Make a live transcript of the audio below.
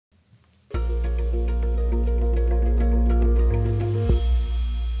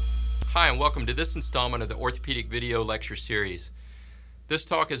Hi, and welcome to this installment of the Orthopedic Video Lecture Series. This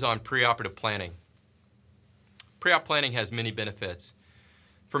talk is on preoperative planning. Pre-op planning has many benefits.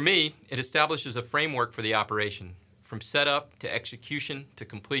 For me, it establishes a framework for the operation, from setup to execution to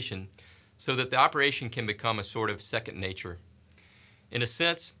completion, so that the operation can become a sort of second nature. In a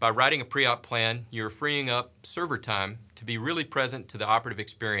sense, by writing a pre-op plan, you're freeing up server time to be really present to the operative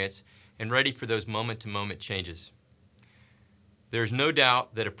experience and ready for those moment-to-moment changes. There's no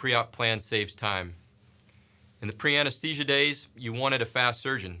doubt that a pre-op plan saves time. In the pre-anesthesia days, you wanted a fast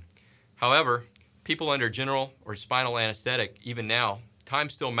surgeon. However, people under general or spinal anesthetic, even now, time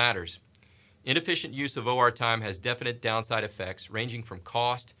still matters. Inefficient use of OR time has definite downside effects, ranging from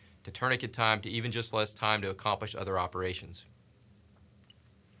cost to tourniquet time to even just less time to accomplish other operations.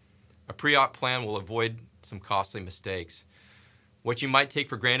 A pre-op plan will avoid some costly mistakes. What you might take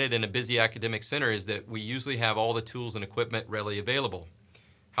for granted in a busy academic center is that we usually have all the tools and equipment readily available.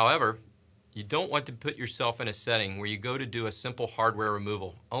 However, you don't want to put yourself in a setting where you go to do a simple hardware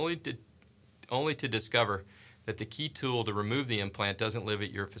removal, only to discover that the key tool to remove the implant doesn't live at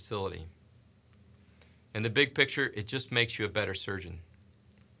your facility. In the big picture, it just makes you a better surgeon.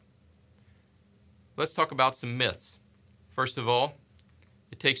 Let's talk about some myths. First of all,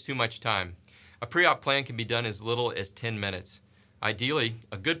 it takes too much time. A pre-op plan can be done as little as 10 minutes. Ideally,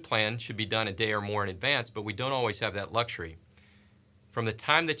 a good plan should be done a day or more in advance, but we don't always have that luxury. From the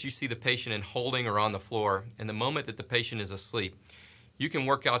time that you see the patient in holding or on the floor and the moment that the patient is asleep, you can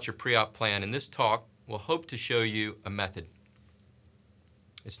work out your pre-op plan, and this talk will hope to show you a method.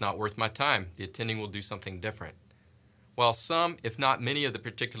 It's not worth my time. The attending will do something different. While some, if not many of the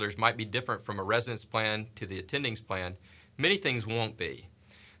particulars might be different from a residence plan to the attending's plan, many things won't be.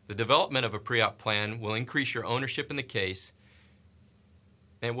 The development of a pre-op plan will increase your ownership in the case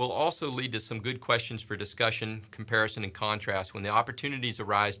and will also lead to some good questions for discussion, comparison, and contrast when the opportunities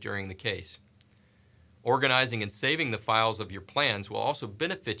arise during the case. Organizing and saving the files of your plans will also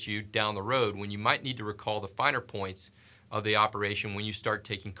benefit you down the road when you might need to recall the finer points of the operation when you start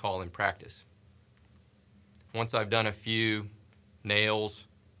taking call in practice. Once I've done a few nails,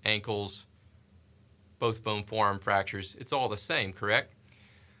 ankles, both bone forearm fractures, it's all the same, correct?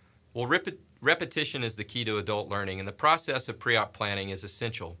 Well, repetition is the key to adult learning, and the process of pre-op planning is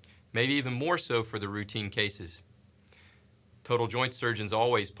essential, maybe even more so for the routine cases. Total joint surgeons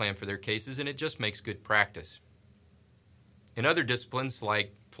always plan for their cases, and it just makes good practice. In other disciplines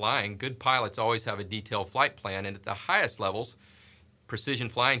like flying, good pilots always have a detailed flight plan, and at the highest levels, precision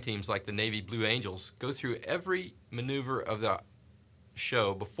flying teams like the Navy Blue Angels go through every maneuver of the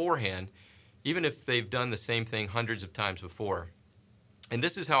show beforehand, even if they've done the same thing hundreds of times before. And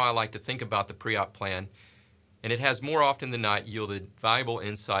this is how I like to think about the pre-op plan, and it has more often than not yielded valuable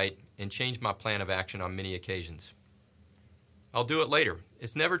insight and changed my plan of action on many occasions. I'll do it later.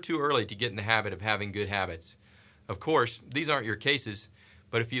 It's never too early to get in the habit of having good habits. Of course, these aren't your cases,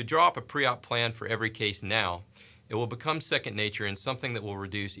 but if you draw up a pre-op plan for every case now, it will become second nature and something that will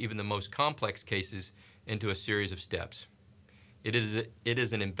reduce even the most complex cases into a series of steps. It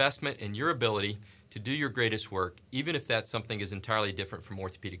is an investment in your ability to do your greatest work, even if that something is entirely different from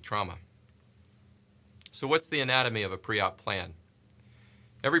orthopedic trauma. So what's the anatomy of a pre-op plan?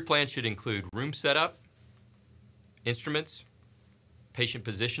 Every plan should include room setup, instruments, patient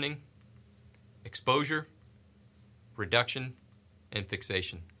positioning, exposure, reduction, and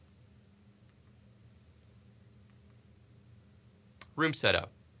fixation. Room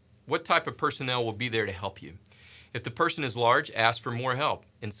setup. What type of personnel will be there to help you? If the person is large, ask for more help.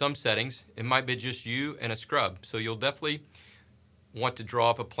 In some settings, it might be just you and a scrub, so you'll definitely want to draw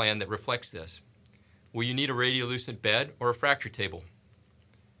up a plan that reflects this. Will you need a radiolucent bed or a fracture table?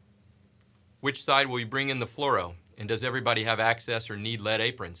 Which side will you bring in the fluoro? And does everybody have access or need lead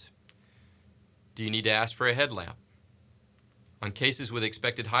aprons? Do you need to ask for a headlamp? On cases with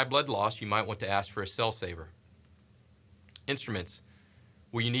expected high blood loss, you might want to ask for a cell saver. Instruments.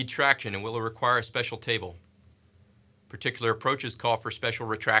 Will you need traction, and will it require a special table? Particular approaches call for special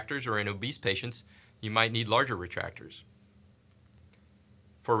retractors, or in obese patients, you might need larger retractors.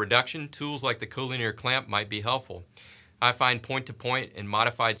 For reduction, tools like the collinear clamp might be helpful. I find point-to-point and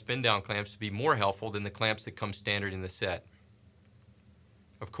modified spin-down clamps to be more helpful than the clamps that come standard in the set.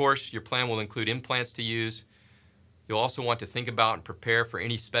 Of course, your plan will include implants to use. You'll also want to think about and prepare for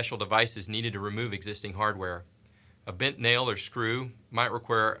any special devices needed to remove existing hardware. A bent nail or screw might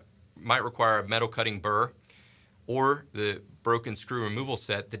require a metal cutting burr, or the broken screw removal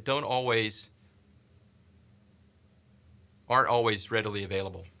set that aren't always readily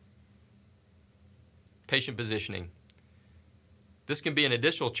available. Patient positioning. This can be an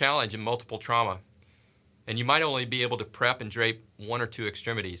additional challenge in multiple trauma, and you might only be able to prep and drape one or two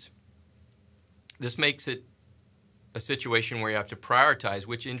extremities. This makes it a situation where you have to prioritize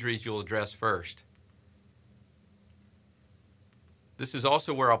which injuries you'll address first. This is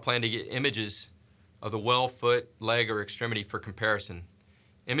also where I'll plan to get images of the well, foot, leg, or extremity for comparison.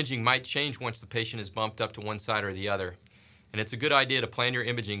 Imaging might change once the patient is bumped up to one side or the other, and it's a good idea to plan your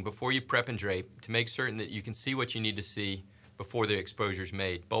imaging before you prep and drape to make certain that you can see what you need to see before the exposure is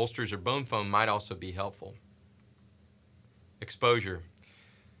made. Bolsters or bone foam might also be helpful. Exposure.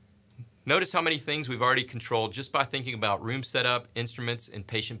 Notice how many things we've already controlled just by thinking about room setup, instruments, and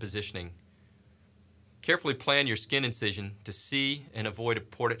patient positioning. Carefully plan your skin incision to see and avoid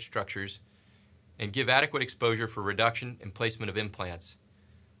important structures, and give adequate exposure for reduction and placement of implants.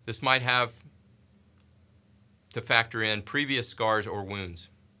 This might have to factor in previous scars or wounds.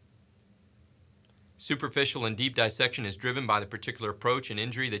 Superficial and deep dissection is driven by the particular approach and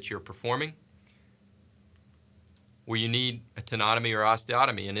injury that you're performing. Will you need a tenotomy or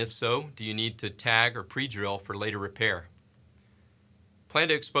osteotomy, and if so, do you need to tag or pre-drill for later repair? Plan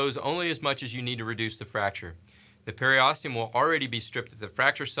to expose only as much as you need to reduce the fracture. The periosteum will already be stripped at the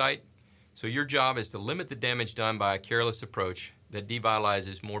fracture site, so your job is to limit the damage done by a careless approach that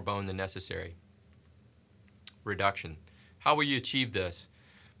devitalizes more bone than necessary. Reduction. How will you achieve this?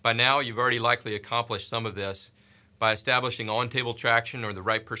 By now, you've already likely accomplished some of this by establishing on-table traction or the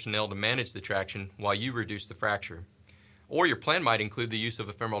right personnel to manage the traction while you reduce the fracture. Or your plan might include the use of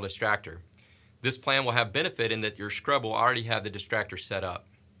a femoral distractor. This plan will have benefit in that your scrub will already have the distractor set up.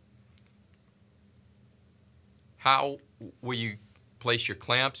 How will you place your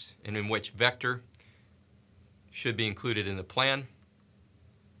clamps and in which vector should be included in the plan?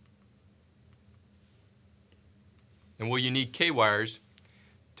 And will you need K-wires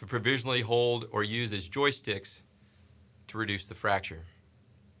to provisionally hold or use as joysticks to reduce the fracture?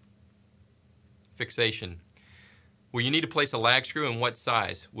 Fixation. Will you need to place a lag screw, and what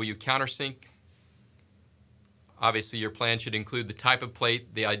size? Will you countersink? Obviously, your plan should include the type of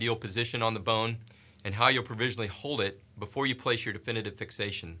plate, the ideal position on the bone, and how you'll provisionally hold it before you place your definitive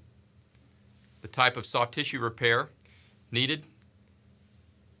fixation. The type of soft tissue repair needed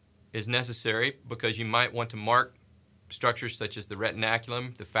is necessary because you might want to mark structures such as the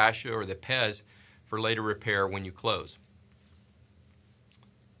retinaculum, the fascia, or the pes for later repair when you close.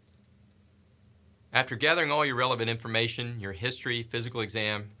 After gathering all your relevant information, your history, physical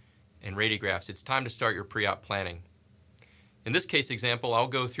exam, and radiographs, it's time to start your pre-op planning. In this case example, I'll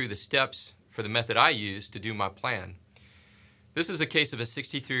go through the steps for the method I use to do my plan. This is a case of a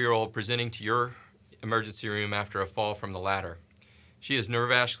 63-year-old presenting to your emergency room after a fall from the ladder. She is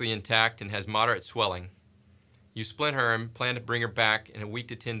nervascally intact and has moderate swelling. You splint her and plan to bring her back in a week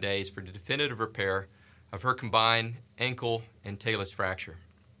to 10 days for the definitive repair of her combined ankle and talus fracture.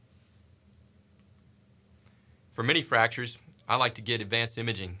 For many fractures, I like to get advanced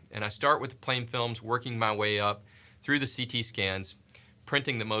imaging, and I start with the plain films, working my way up through the CT scans,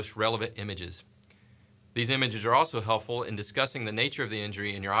 printing the most relevant images. These images are also helpful in discussing the nature of the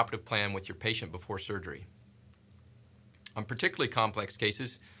injury and your operative plan with your patient before surgery. On particularly complex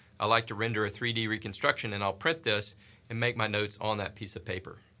cases, I like to render a 3D reconstruction, and I'll print this and make my notes on that piece of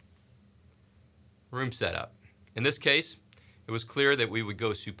paper. Room setup. In this case, it was clear that we would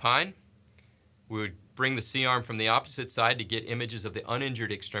go supine. We would bring the C-arm from the opposite side to get images of the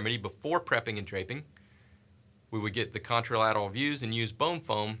uninjured extremity before prepping and draping. We would get the contralateral views and use bone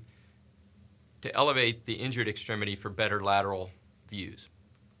foam to elevate the injured extremity for better lateral views.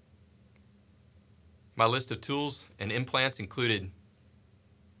 My list of tools and implants included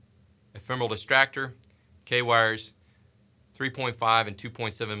a femoral distractor, K-wires, 3.5 and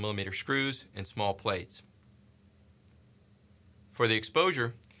 2.7 millimeter screws, and small plates. For the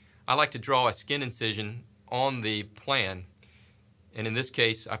exposure, I like to draw a skin incision on the plan, and in this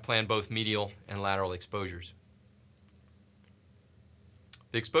case, I plan both medial and lateral exposures.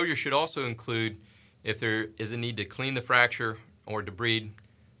 The exposure should also include if there is a need to clean the fracture or debride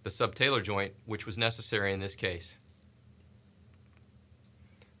the subtalar joint, which was necessary in this case.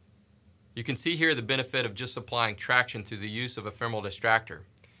 You can see here the benefit of just applying traction through the use of a femoral distractor.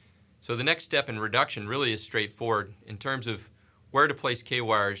 So the next step in reduction really is straightforward in terms of where to place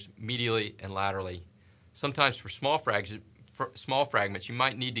K-wires medially and laterally. Sometimes for small fragments, you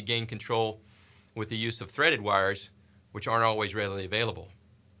might need to gain control with the use of threaded wires, which aren't always readily available.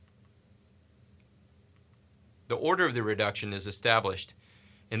 The order of the reduction is established.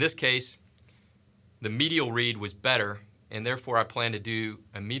 In this case, the medial read was better, and therefore I plan to do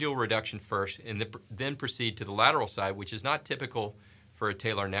a medial reduction first and then proceed to the lateral side, which is not typical for a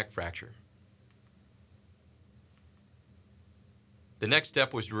talar neck fracture. The next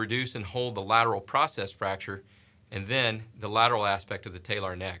step was to reduce and hold the lateral process fracture and then the lateral aspect of the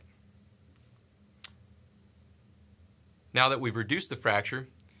talar neck. Now that we've reduced the fracture,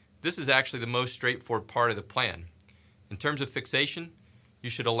 this is actually the most straightforward part of the plan. In terms of fixation, you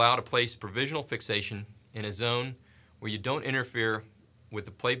should allow to place provisional fixation in a zone where you don't interfere with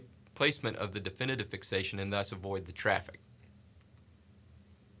the placement of the definitive fixation and thus avoid the traffic.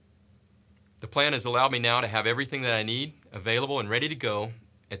 The plan has allowed me now to have everything that I need available and ready to go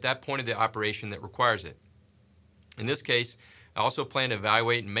at that point of the operation that requires it. In this case, I also plan to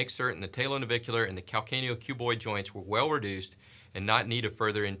evaluate and make certain the talonavicular and the calcaneocuboid joints were well reduced and not need of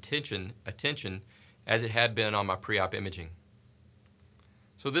further attention as it had been on my pre-op imaging.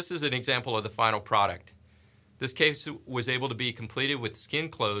 So this is an example of the final product. This case was able to be completed with skin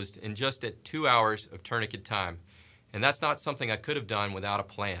closed in just at 2 hours of tourniquet time, and that's not something I could have done without a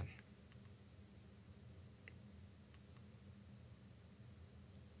plan.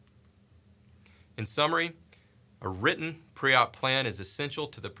 In summary, a written pre-op plan is essential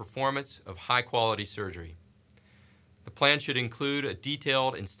to the performance of high-quality surgery. The plan should include a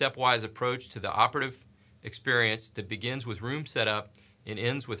detailed and stepwise approach to the operative experience that begins with room setup and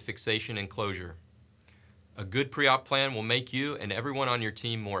ends with fixation and closure. A good pre-op plan will make you and everyone on your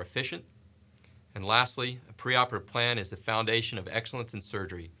team more efficient. And lastly, a preoperative plan is the foundation of excellence in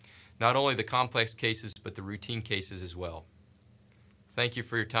surgery, not only the complex cases but the routine cases as well. Thank you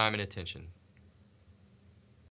for your time and attention.